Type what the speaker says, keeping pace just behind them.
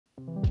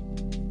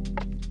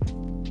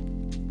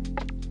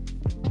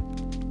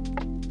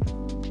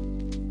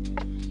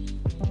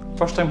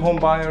First-time home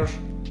buyers,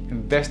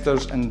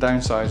 investors and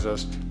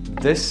downsizers,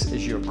 this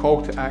is your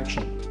call to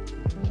action.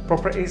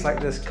 Properties like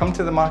this come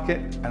to the market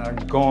and are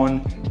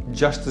gone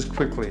just as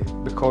quickly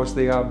because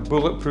they are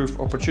bulletproof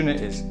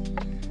opportunities.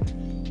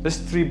 This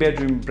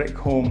 3-bedroom brick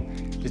home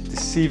is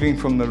deceiving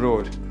from the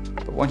road,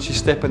 but once you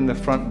step in the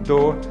front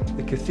door,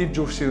 the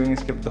cathedral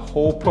ceilings give the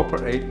whole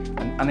property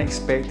an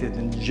unexpected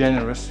and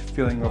generous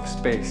feeling of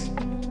space.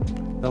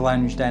 The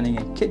lounge, dining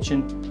and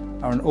kitchen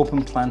are an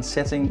open plan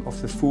setting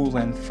of the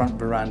full-length front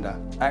veranda,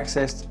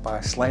 accessed by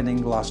a sliding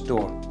glass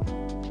door.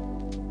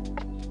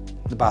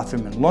 The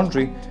bathroom and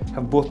laundry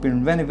have both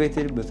been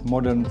renovated with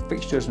modern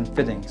fixtures and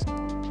fittings.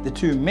 The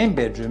 2 main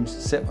bedrooms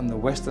sit on the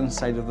western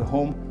side of the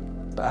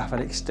home, but have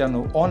had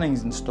external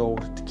awnings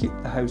installed to keep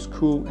the house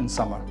cool in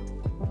summer.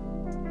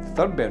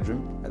 The 3rd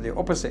bedroom, at the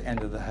opposite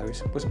end of the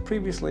house, was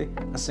previously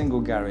a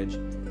single garage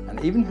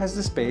and even has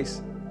the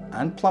space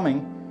and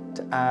plumbing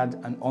to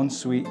add an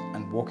ensuite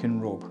and walk-in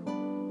robe.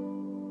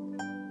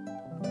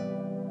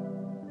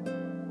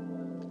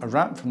 A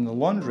ramp from the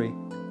laundry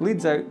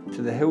leads out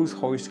to the Hills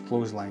Hoist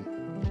clothesline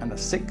and a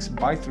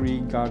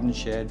 6x3 garden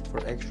shed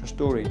for extra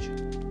storage.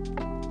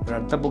 There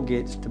are double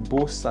gates to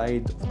both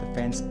sides of the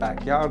fenced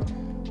backyard,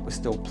 with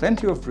still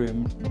plenty of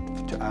room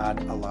to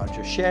add a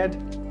larger shed,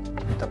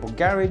 a double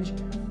garage,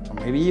 or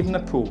maybe even a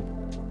pool.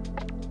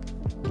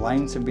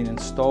 Blinds have been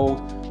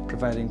installed,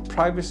 providing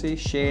privacy,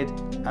 shade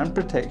and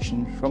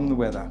protection from the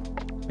weather,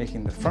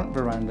 making the front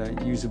veranda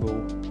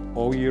usable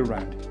all year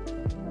round.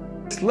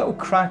 This little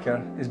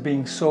cracker is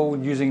being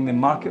sold using the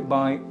Market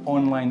Buy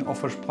online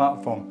offers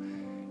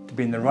platform. To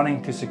be in the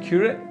running to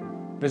secure it,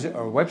 visit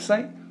our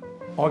website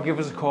or give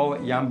us a call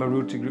at Yamba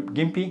Realty Group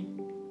Gympie.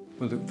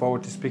 We look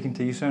forward to speaking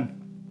to you soon.